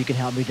mind, maybe you can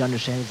help me to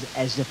understand, is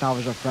as if I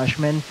was a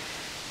freshman.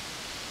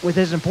 With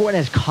as important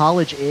as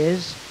college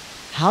is,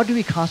 how do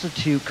we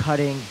constitute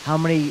cutting how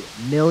many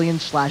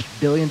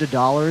millions/billions of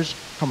dollars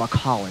from a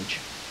college?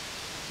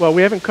 Well,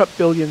 we haven't cut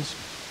billions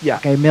yet.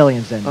 Okay,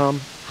 millions then.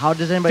 How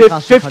does anybody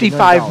constitute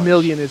cutting $55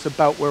 million is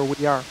about where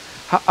we are.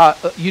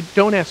 You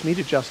don't ask me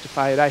to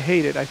justify it. I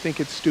hate it. I think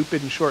it's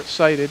stupid and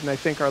short-sighted, and I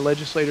think our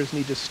legislators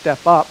need to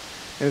step up.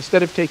 And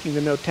instead of taking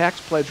the no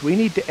tax pledge, we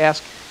need to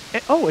ask,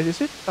 oh,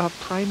 is it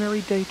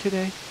primary day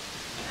today?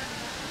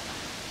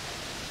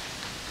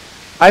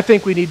 I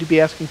think we need to be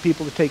asking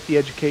people to take the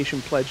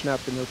education pledge, not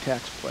the no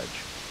tax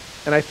pledge.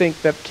 And I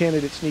think that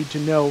candidates need to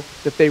know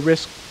that they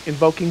risk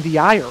invoking the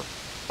ire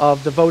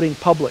of the voting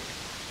public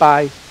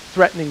by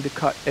threatening to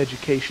cut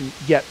education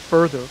yet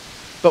further.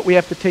 But we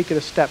have to take it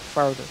a step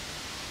farther.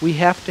 We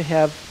have to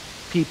have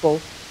people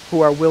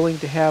who are willing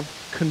to have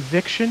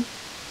conviction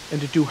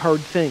and to do hard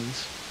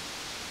things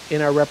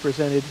in our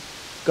representative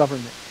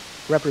government.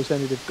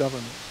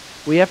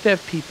 We have to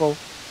have people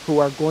who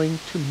are going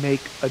to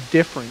make a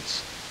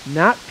difference,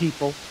 not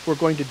people who are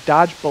going to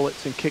dodge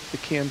bullets and kick the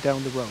can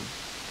down the road.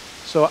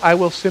 So I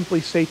will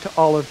simply say to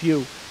all of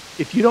you,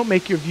 if you don't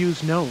make your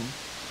views known,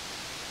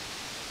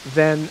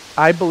 then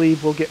I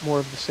believe we'll get more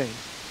of the same.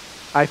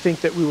 I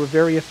think that we were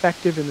very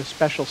effective in the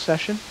special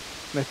session,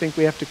 and I think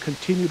we have to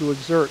continue to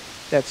exert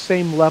that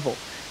same level.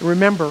 And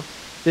remember,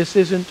 this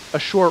isn't a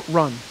short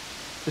run.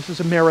 This is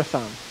a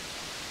marathon.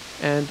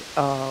 And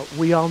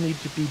we all need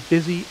to be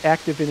busy,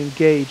 active, and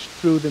engaged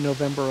through the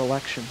November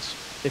elections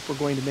if we're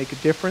going to make a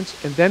difference.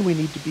 And then we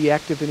need to be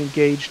active and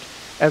engaged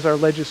as our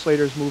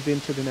legislators move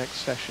into the next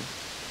session.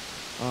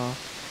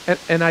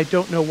 And I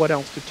don't know what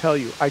else to tell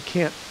you. I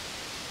can't,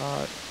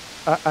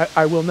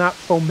 I will not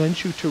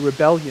foment you to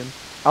rebellion.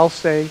 I'll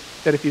say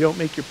that if you don't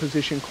make your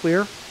position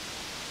clear,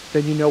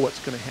 then you know what's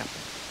going to happen.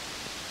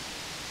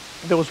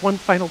 There was one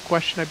final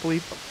question, I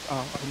believe.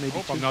 Or maybe I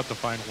hope two. I'm not the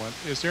final one.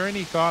 Is there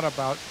any thought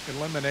about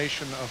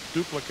elimination of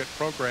duplicate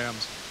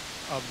programs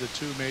of the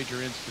two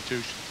major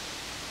institutions?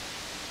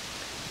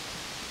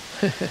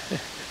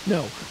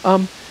 No.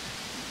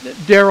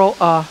 Daryl,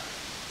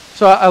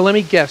 so let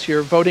me guess.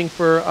 You're voting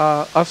for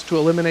us to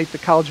eliminate the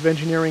College of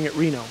Engineering at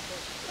Reno.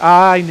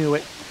 I knew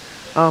it.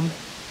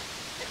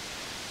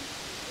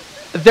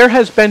 There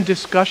has been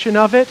discussion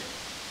of it.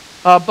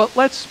 But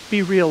let's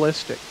be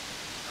realistic.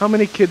 How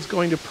many kids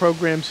going to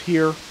programs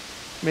here,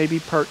 maybe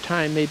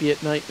part-time, maybe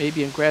at night,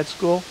 maybe in grad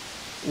school,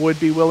 would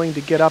be willing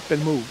to get up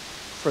and move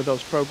for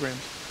those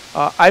programs?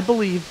 I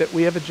believe that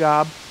we have a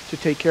job to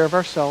take care of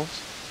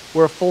ourselves.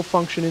 We're a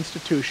full-function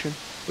institution.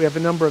 We have a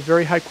number of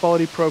very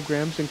high-quality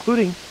programs,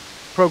 including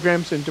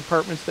programs and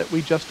departments that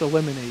we just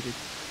eliminated.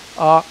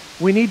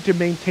 We need to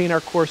maintain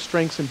our core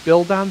strengths and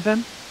build on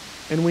them,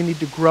 and we need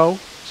to grow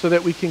so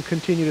that we can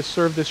continue to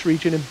serve this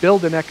region and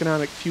build an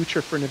economic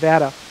future for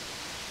Nevada.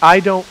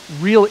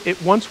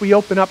 Once we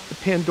open up the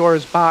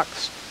Pandora's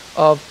box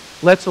of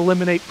let's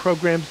eliminate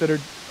programs that are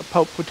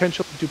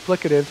potentially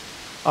duplicative,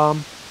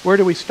 where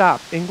do we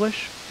stop?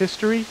 English?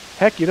 History?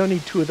 Heck, you don't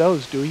need two of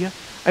those, do you?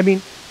 I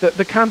mean,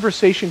 the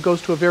conversation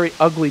goes to a very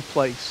ugly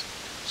place.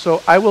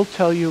 So I will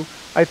tell you,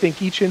 I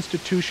think each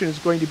institution is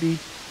going to be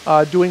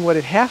doing what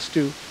it has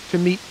to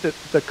meet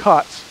the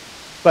cuts,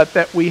 but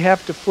that we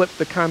have to flip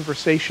the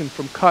conversation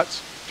from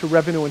cuts to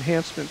revenue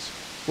enhancements,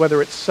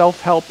 whether it's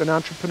self-help and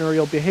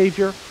entrepreneurial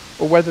behavior,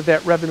 or whether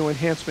that revenue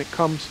enhancement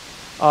comes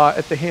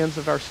at the hands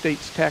of our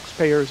state's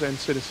taxpayers and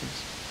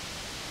citizens.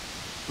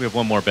 We have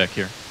one more back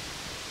here.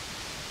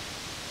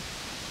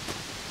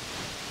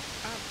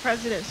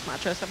 President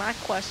Smatresk, my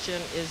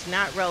question is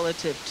not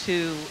relative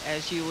to,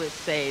 as you would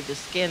say, the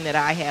skin that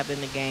I have in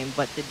the game,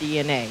 but the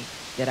DNA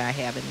that I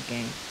have in the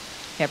game.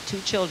 I have 2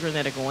 children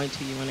that are going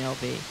to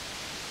UNLV.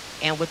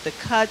 And with the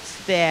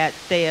cuts that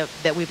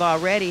we've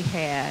already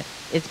had,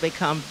 it's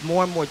become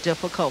more and more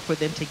difficult for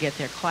them to get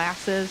their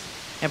classes,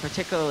 and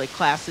particularly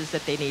classes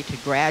that they need to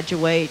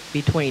graduate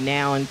between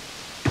now and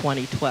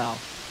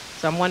 2012.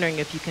 So I'm wondering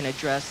if you can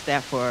address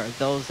that for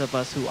those of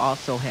us who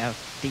also have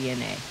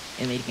DNA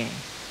in the game.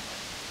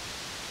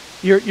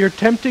 You're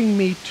tempting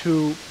me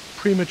to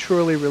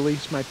prematurely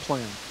release my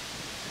plan.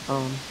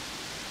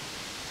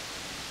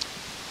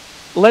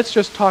 Let's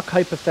just talk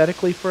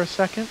hypothetically for a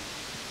second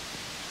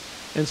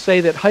and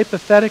say that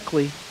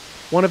hypothetically,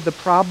 one of the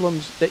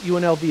problems that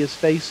UNLV is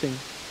facing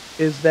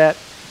is that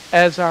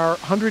as our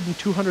 100 and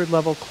 200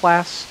 level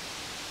class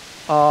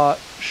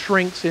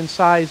shrinks in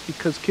size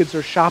because kids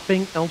are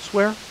shopping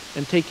elsewhere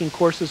and taking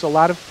courses a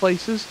lot of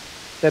places,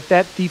 that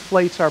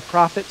deflates our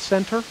profit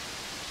center,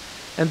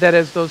 and that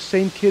as those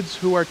same kids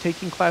who are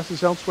taking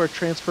classes elsewhere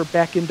transfer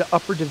back into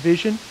upper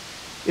division,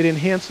 it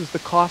enhances the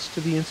cost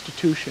to the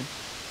institution.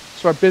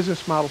 So our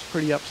business model is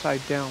pretty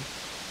upside down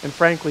and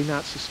frankly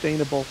not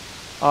sustainable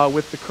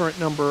with the current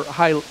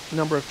high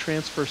number of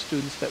transfer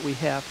students that we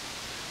have.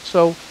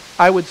 So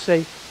I would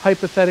say,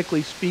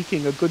 hypothetically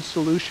speaking, a good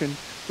solution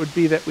would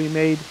be that we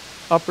made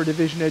upper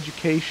division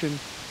education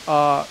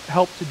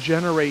help to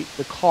generate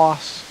the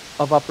costs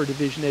of upper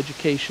division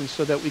education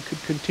so that we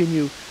could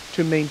continue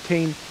to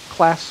maintain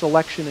class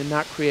selection and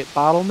not create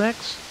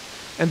bottlenecks,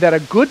 and that a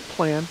good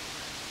plan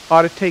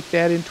ought to take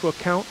that into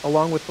account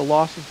along with the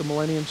loss of the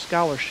Millennium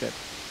Scholarship.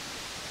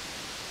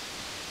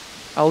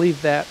 I'll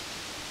leave that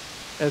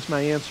as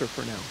my answer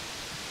for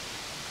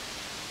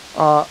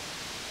now.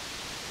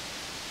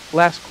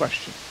 Last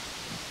question.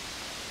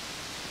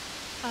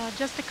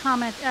 Just a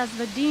comment, as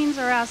the deans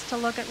are asked to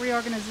look at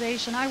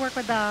reorganization, I work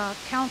with the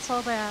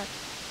council that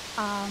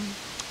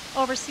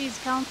oversees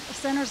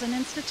centers and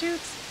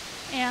institutes,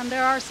 and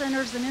there are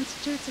centers and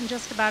institutes in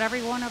just about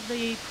every one of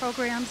the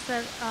programs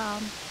that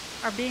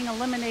are being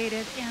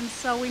eliminated, and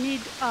so we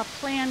need a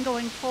plan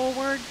going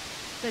forward.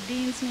 The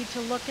deans need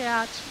to look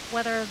at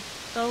whether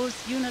those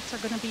units are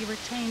going to be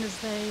retained as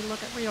they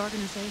look at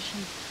reorganization.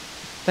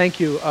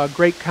 Thank you.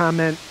 Great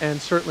comment, and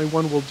certainly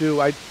one will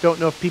do. I don't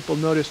know if people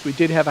noticed, we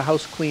did have a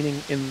house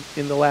cleaning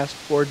in the last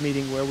board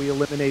meeting where we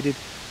eliminated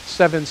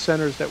 7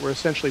 centers that were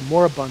essentially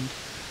moribund,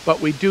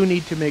 but we do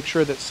need to make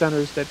sure that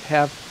centers that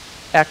have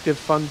active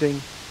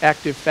funding,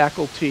 active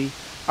faculty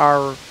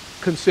are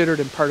considered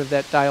and part of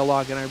that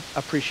dialogue, and I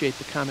appreciate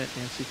the comment,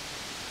 Nancy.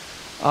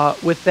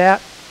 With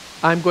that,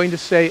 I'm going to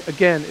say,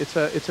 again, it's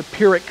a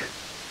Pyrrhic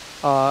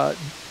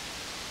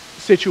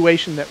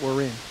situation that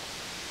we're in,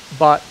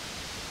 but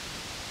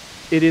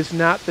it is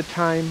not the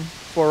time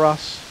for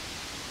us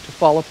to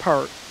fall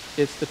apart.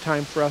 It's the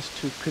time for us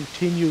to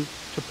continue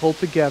to pull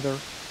together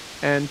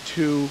and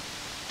to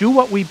do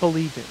what we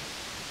believe in,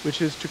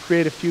 which is to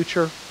create a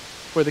future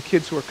for the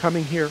kids who are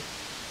coming here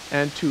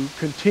and to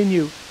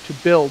continue to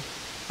build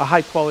a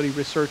high-quality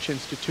research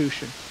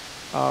institution.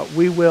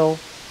 We will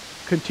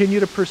continue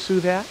to pursue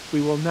that.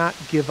 We will not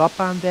give up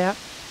on that.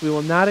 We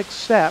will not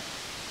accept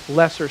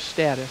lesser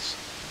status.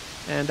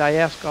 And I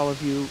ask all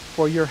of you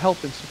for your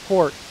help and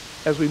support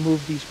as we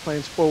move these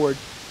plans forward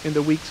in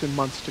the weeks and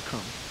months to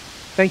come.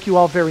 Thank you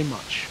all very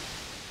much.